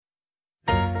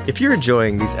If you're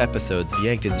enjoying these episodes of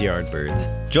Yankton's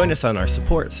Yardbirds, join us on our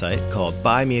support site called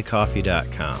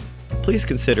buymeacoffee.com. Please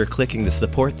consider clicking the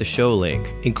Support the Show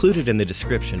link included in the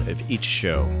description of each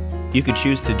show. You can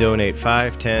choose to donate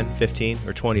 $5, $10, $15,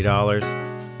 or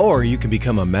 $20, or you can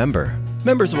become a member.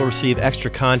 Members will receive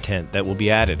extra content that will be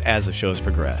added as the shows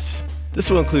progress. This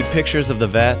will include pictures of the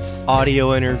vets,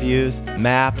 audio interviews,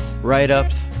 maps,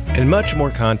 write-ups, and much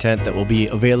more content that will be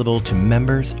available to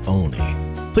members only.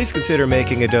 Please consider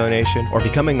making a donation or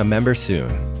becoming a member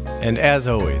soon. And as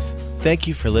always, thank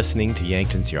you for listening to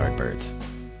Yankton's Yardbirds.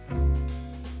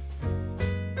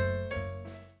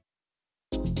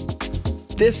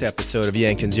 This episode of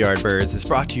Yankton's Yardbirds is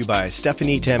brought to you by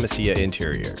Stephanie Tamasia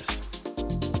Interiors.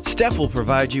 Steph will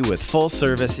provide you with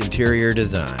full-service interior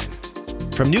design.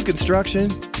 From new construction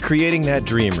to creating that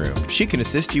dream room, she can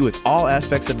assist you with all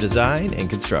aspects of design and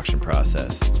construction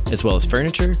process, as well as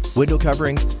furniture, window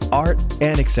coverings, art,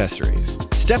 and accessories.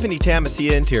 Stephanie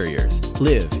Tamasia Interiors.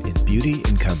 Live in beauty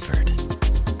and comfort.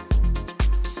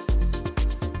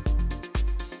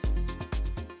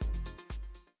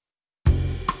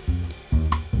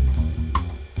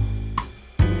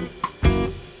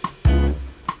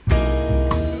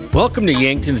 Welcome to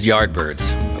Yankton's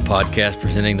Yardbirds, a podcast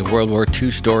presenting the World War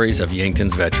II stories of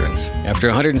Yankton's veterans. After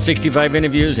 165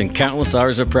 interviews and countless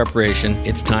hours of preparation,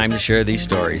 it's time to share these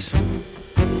stories.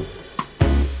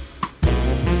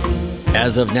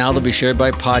 As of now, they'll be shared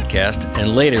by podcast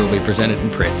and later will be presented in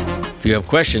print. If you have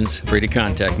questions, free to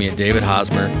contact me at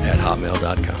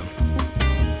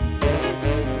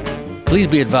davidhosmer@hotmail.com. Please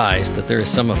be advised that there is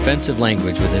some offensive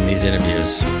language within these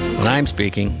interviews. When I'm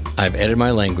speaking, I've edited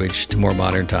my language to more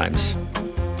modern times.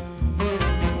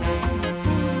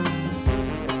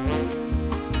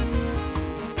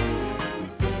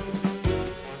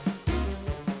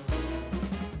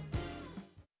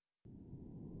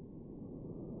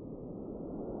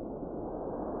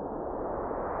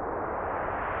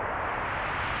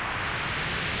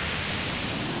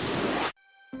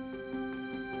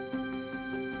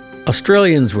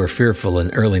 Australians were fearful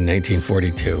in early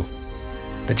 1942.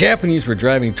 The Japanese were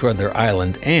driving toward their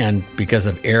island, and because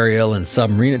of aerial and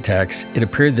submarine attacks, it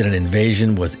appeared that an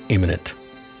invasion was imminent.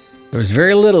 There was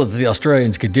very little that the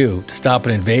Australians could do to stop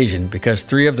an invasion because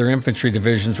 3 of their infantry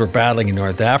divisions were battling in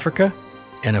North Africa,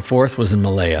 and a 4th was in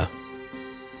Malaya.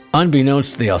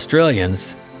 Unbeknownst to the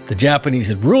Australians, the Japanese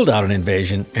had ruled out an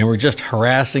invasion and were just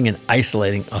harassing and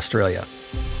isolating Australia.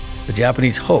 The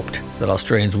Japanese hoped that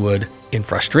Australians would, in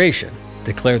frustration,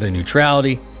 declare their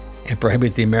neutrality and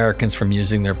prohibit the Americans from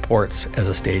using their ports as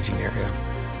a staging area.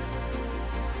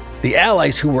 The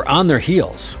Allies, who were on their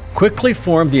heels, quickly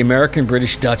formed the American,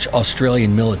 British, Dutch,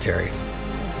 Australian military.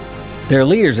 Their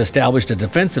leaders established a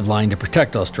defensive line to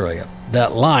protect Australia.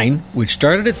 That line, which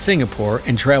started at Singapore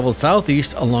and traveled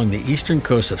southeast along the eastern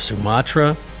coast of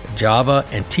Sumatra, Java,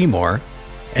 and Timor,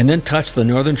 and then touched the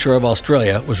northern shore of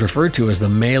Australia, was referred to as the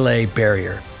Malay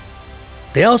Barrier.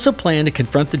 They also planned to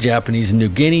confront the Japanese in New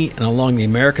Guinea and along the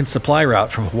American supply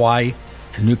route from Hawaii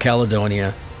to New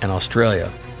Caledonia and Australia.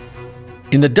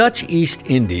 In the Dutch East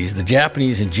Indies, the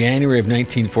Japanese in January of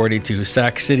 1942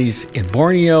 sacked cities in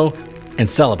Borneo and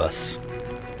Celebes.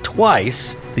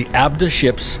 Twice, the Abda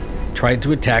ships tried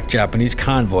to attack Japanese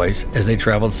convoys as they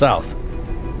traveled south.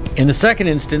 In the second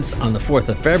instance, on the 4th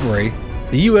of February,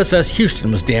 the USS Houston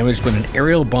was damaged when an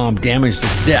aerial bomb damaged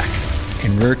its deck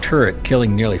and rear turret,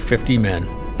 killing nearly 50 men.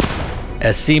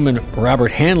 As Seaman Robert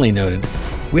Hanley noted,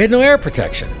 "We had no air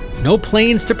protection, no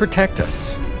planes to protect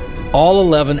us." All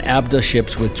 11 Abda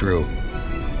ships withdrew.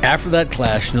 After that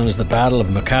clash, known as the Battle of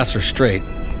Makassar Strait,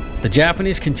 the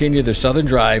Japanese continued their southern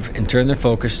drive and turned their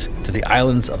focus to the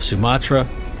islands of Sumatra,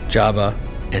 Java,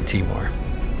 and Timor.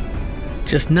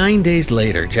 Just 9 days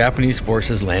later, Japanese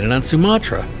forces landed on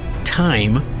Sumatra.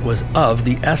 Time was of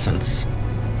the essence.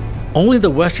 Only the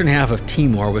western half of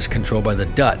Timor was controlled by the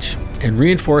Dutch, and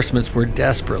reinforcements were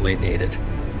desperately needed.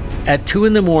 At 2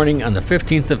 a.m. on the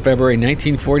 15th of February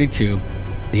 1942,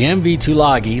 the MV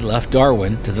Tulagi left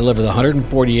Darwin to deliver the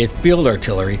 148th Field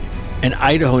Artillery and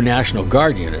Idaho National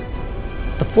Guard unit.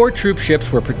 The 4 troop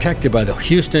ships were protected by the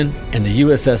Houston and the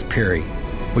USS Peary,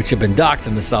 which had been docked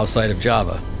on the south side of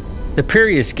Java. The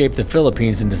Peary escaped the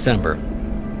Philippines in December.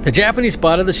 The Japanese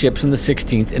spotted the ships on the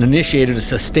 16th and initiated a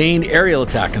sustained aerial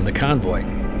attack on the convoy.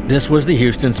 This was the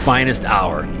Houston's finest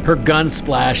hour. Her guns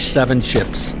splashed 7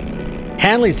 ships.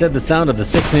 Hanley said the sound of the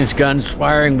 6-inch guns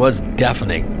firing was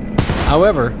deafening.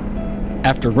 However,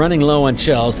 after running low on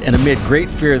shells and amid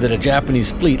great fear that a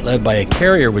Japanese fleet led by a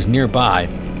carrier was nearby,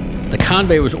 the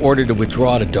convoy was ordered to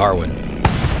withdraw to Darwin.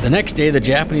 The next day, the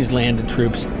Japanese landed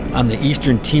troops on the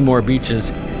eastern Timor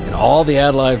beaches and all the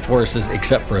Allied forces,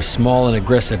 except for a small and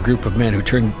aggressive group of men who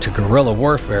turned to guerrilla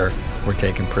warfare, were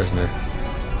taken prisoner.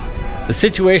 The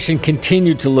situation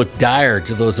continued to look dire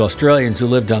to those Australians who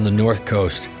lived on the north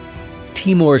coast.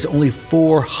 Timor is only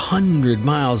 400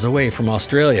 miles away from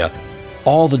Australia.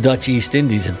 All the Dutch East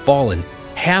Indies had fallen.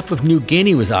 Half of New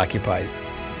Guinea was occupied.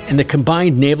 And the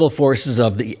combined naval forces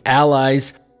of the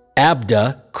Allies,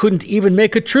 ABDA, couldn't even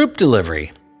make a troop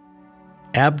delivery.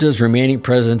 ABDA's remaining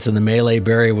presence in the Malay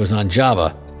Barrier was on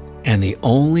Java, and the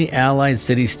only Allied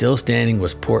city still standing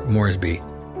was Port Moresby,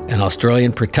 an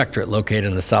Australian protectorate located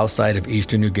on the south side of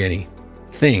eastern New Guinea.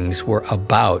 Things were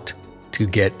about to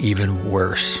get even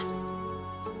worse.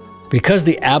 Because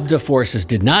the ABDA forces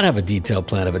did not have a detailed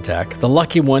plan of attack, the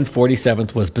Lucky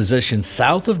 147th was positioned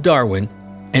south of Darwin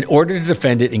in order to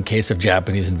defend it in case of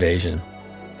Japanese invasion.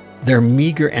 Their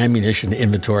meager ammunition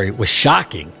inventory was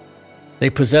shocking. They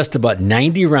possessed about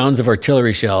 90 rounds of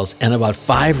artillery shells and about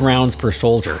 5 rounds per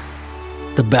soldier.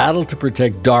 The battle to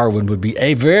protect Darwin would be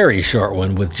a very short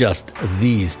one with just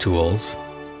these tools.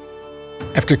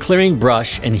 After clearing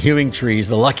brush and hewing trees,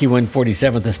 the Lucky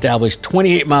 147th established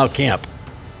 28-mile camp,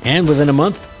 and within a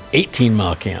month,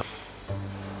 18-mile camp.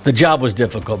 The job was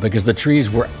difficult because the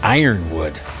trees were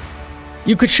ironwood.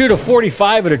 You could shoot a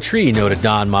 .45 at a tree, noted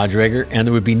Don Madrager, and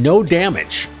there would be no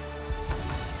damage.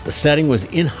 The setting was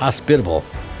inhospitable.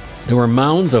 There were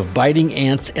mounds of biting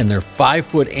ants, and their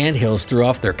 5-foot anthills threw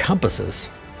off their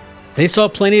compasses. They saw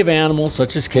plenty of animals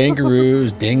such as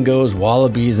kangaroos, dingoes,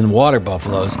 wallabies, and water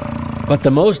buffaloes, but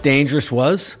the most dangerous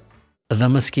was the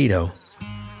mosquito.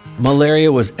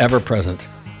 Malaria was ever present.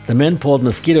 The men pulled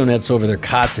mosquito nets over their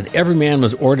cots, and every man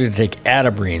was ordered to take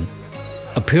Atabrine,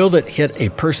 a pill that hit a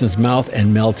person's mouth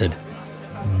and melted.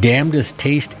 "Damnedest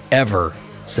taste ever,"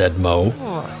 said Mo.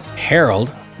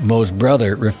 Harold, Mo's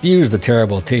brother, refused the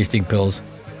terrible tasting pills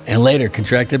and later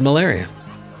contracted malaria.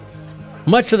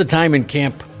 Much of the time in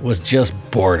camp was just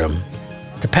boredom.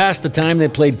 To pass the time, they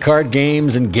played card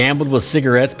games and gambled with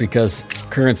cigarettes because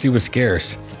currency was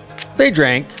scarce. They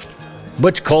drank.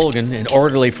 Butch Colgan, an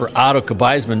orderly for Otto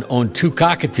Kabizman, owned 2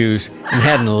 cockatoos and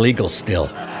had an illegal still.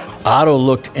 Otto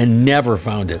looked and never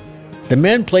found it. The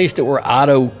men placed it where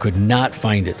Otto could not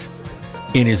find it,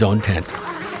 in his own tent.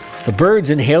 The birds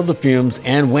inhaled the fumes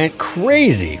and went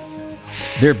crazy.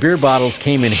 Their beer bottles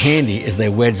came in handy as they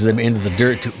wedged them into the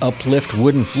dirt to uplift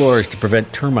wooden floors to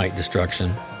prevent termite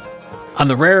destruction. On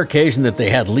the rare occasion that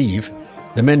they had leave,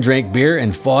 the men drank beer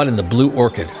and fought in the Blue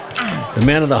Orchid. The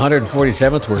men of the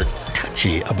 147th were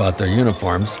touchy about their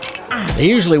uniforms. They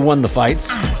usually won the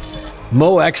fights.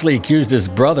 Mo actually accused his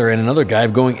brother and another guy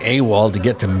of going AWOL to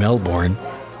get to Melbourne.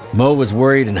 Mo was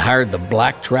worried and hired the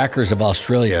Black Trackers of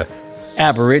Australia,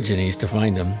 Aborigines, to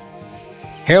find him.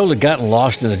 Harold had gotten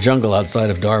lost in the jungle outside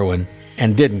of Darwin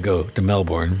and didn't go to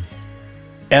Melbourne.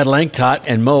 Ed Langtot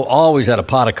and Mo always had a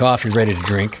pot of coffee ready to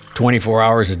drink, 24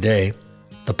 hours a day.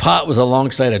 The pot was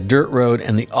alongside a dirt road,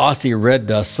 and the Aussie red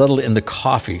dust settled in the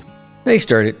coffee. They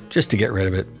stirred it just to get rid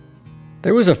of it.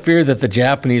 There was a fear that the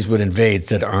Japanese would invade,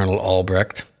 said Arnold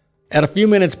Albrecht. At a few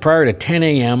minutes prior to 10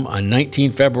 a.m. on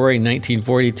 19 February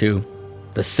 1942,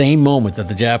 the same moment that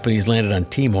the Japanese landed on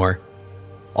Timor,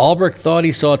 Albrecht thought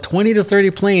he saw 20 to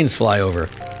 30 planes fly over.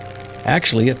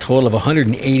 Actually, a total of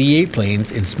 188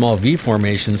 planes in small V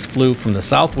formations flew from the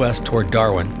southwest toward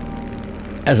Darwin.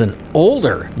 As an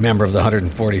older member of the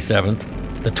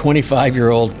 147th, the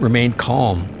 25-year-old remained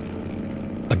calm.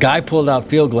 A guy pulled out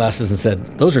field glasses and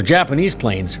said, "Those are Japanese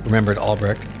planes," remembered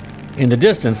Albrecht. In the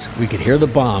distance, we could hear the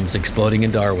bombs exploding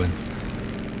in Darwin.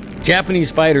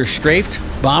 Japanese fighters strafed,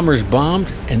 bombers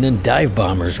bombed, and then dive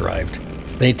bombers arrived.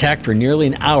 They attacked for nearly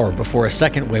an hour before a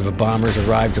second wave of bombers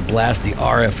arrived to blast the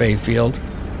RFA field.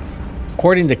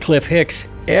 According to Cliff Hicks,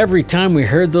 every time we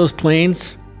heard those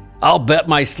planes, I'll bet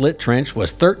my slit trench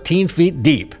was 13 feet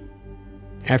deep.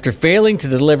 After failing to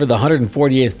deliver the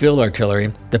 148th Field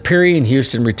Artillery, the Peary and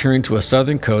Houston returned to a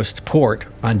southern coast port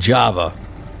on Java.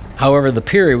 However, the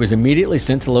Peary was immediately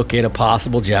sent to locate a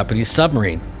possible Japanese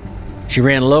submarine. She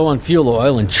ran low on fuel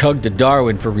oil and chugged to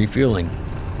Darwin for refueling.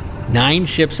 9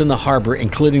 ships in the harbor,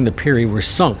 including the Peary, were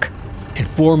sunk, and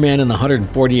 4 men in the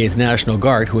 148th National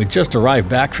Guard, who had just arrived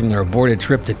back from their aborted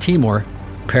trip to Timor,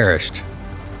 perished.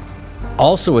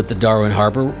 Also at the Darwin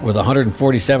harbor were the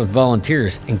 147th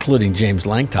Volunteers, including James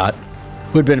Langtot,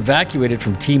 who had been evacuated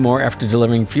from Timor after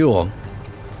delivering fuel.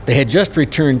 They had just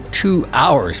returned 2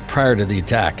 hours prior to the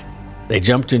attack. They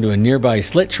jumped into a nearby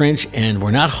slit trench and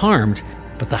were not harmed,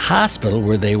 but the hospital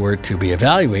where they were to be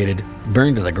evaluated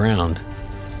burned to the ground.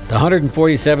 The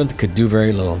 147th could do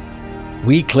very little.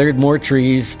 We cleared more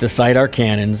trees to sight our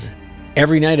cannons.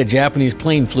 Every night a Japanese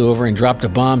plane flew over and dropped a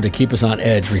bomb to keep us on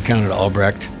edge, recounted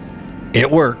Albrecht. It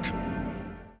worked.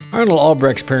 Arnold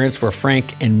Albrecht's parents were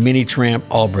Frank and Minnie Tramp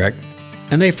Albrecht,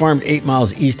 and they farmed 8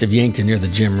 miles east of Yankton near the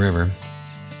Jim River.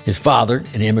 His father,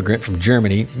 an immigrant from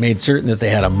Germany, made certain that they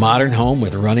had a modern home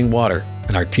with running water,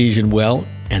 an artesian well,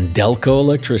 and Delco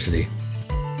electricity.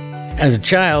 As a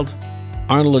child,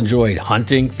 Arnold enjoyed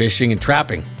hunting, fishing, and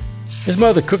trapping. His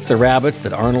mother cooked the rabbits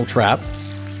that Arnold trapped.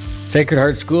 Sacred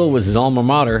Heart School was his alma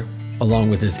mater, along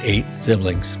with his 8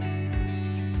 siblings.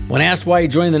 When asked why he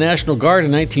joined the National Guard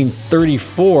in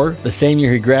 1934, the same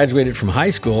year he graduated from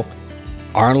high school,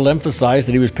 Arnold emphasized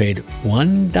that he was paid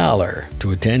 $1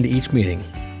 to attend each meeting.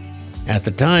 At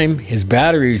the time, his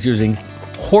battery was using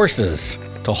horses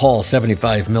to haul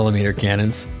 75mm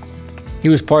cannons. He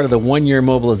was part of the 1-year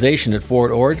mobilization at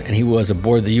Fort Ord, and he was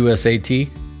aboard the USAT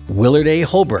Willard A.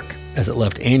 Holbrook as it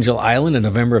left Angel Island in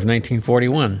November of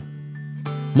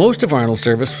 1941. Most of Arnold's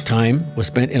service time was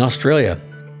spent in Australia.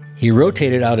 He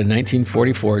rotated out in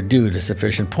 1944 due to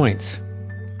sufficient points.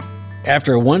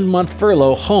 After a 1-month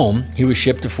furlough home, he was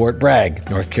shipped to Fort Bragg,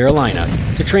 North Carolina,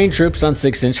 to train troops on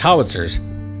 6-inch howitzers.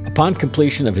 Upon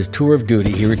completion of his tour of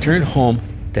duty, he returned home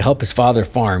to help his father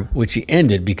farm, which he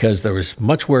ended because there was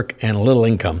much work and little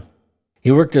income.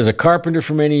 He worked as a carpenter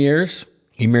for many years.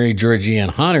 He married Georgie Ann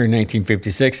Hunter in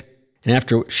 1956, and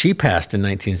after she passed in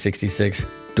 1966,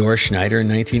 Doris Schneider in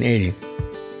 1980.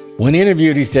 When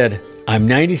interviewed, he said, "I'm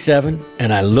 97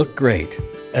 and I look great.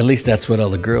 At least that's what all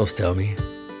the girls tell me."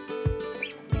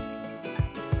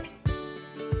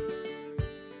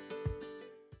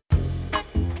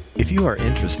 If you are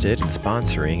interested in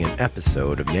sponsoring an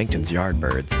episode of Yankton's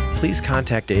Yardbirds, please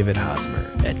contact David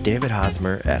Hosmer at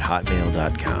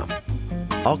davidhosmer@hotmail.com.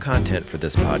 All content for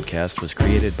this podcast was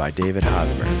created by David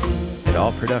Hosmer, and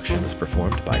all production was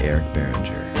performed by Eric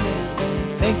Behringer.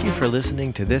 Thank you for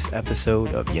listening to this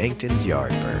episode of Yankton's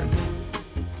Yardbirds.